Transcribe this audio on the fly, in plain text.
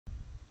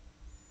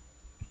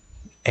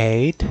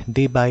8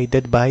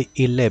 divided by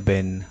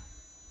 11.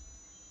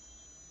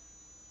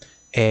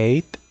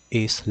 8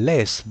 is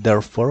less,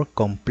 therefore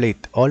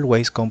complete.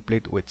 Always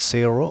complete with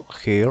 0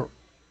 here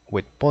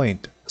with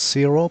point.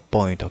 0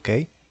 point,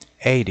 okay?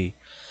 80.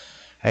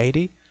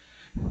 80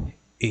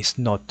 is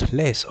not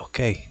less,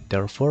 okay?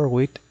 Therefore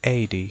with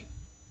 80.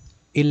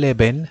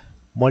 11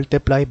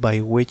 multiplied by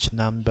which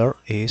number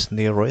is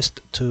nearest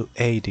to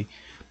 80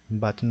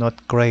 but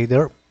not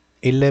greater.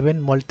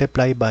 11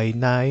 multiplied by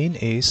 9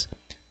 is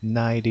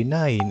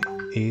 99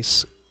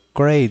 is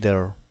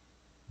greater.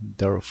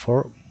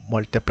 Therefore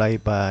multiply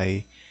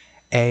by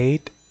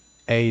 8,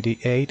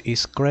 88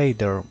 is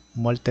greater.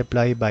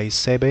 Multiply by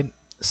 7,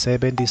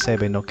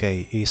 77,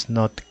 okay, is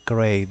not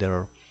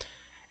greater.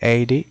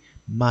 80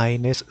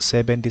 minus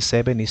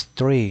 77 is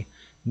 3.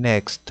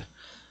 Next,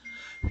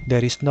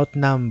 there is not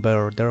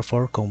number,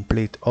 therefore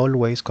complete.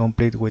 Always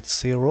complete with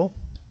 0.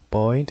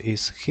 Point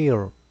is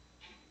here.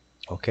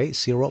 Okay,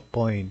 0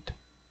 point.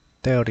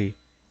 30.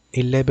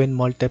 11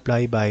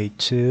 multiplied by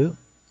 2,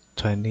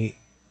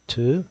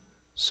 22.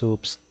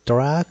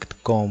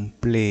 Subtract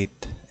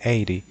complete.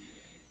 80.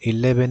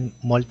 11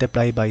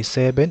 multiplied by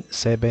 7,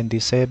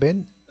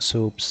 77.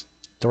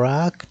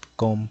 Subtract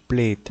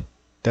complete.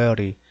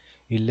 30.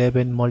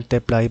 11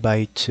 multiplied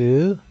by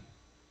 2.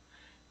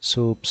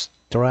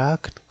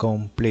 Subtract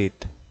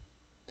complete.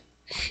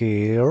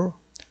 Here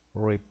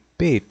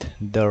repeat,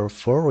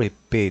 therefore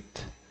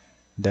repeat.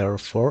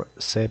 Therefore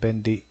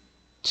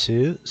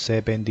 72,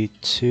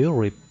 72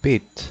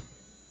 repeat.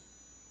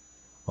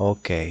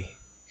 Okay,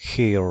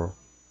 here.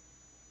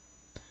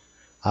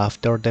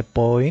 After the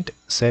point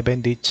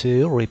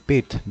 72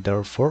 repeat,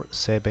 therefore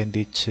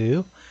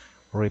 72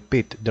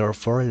 repeat,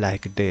 therefore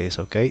like this,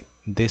 okay?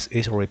 This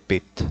is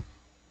repeat.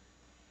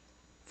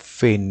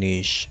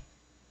 Finish.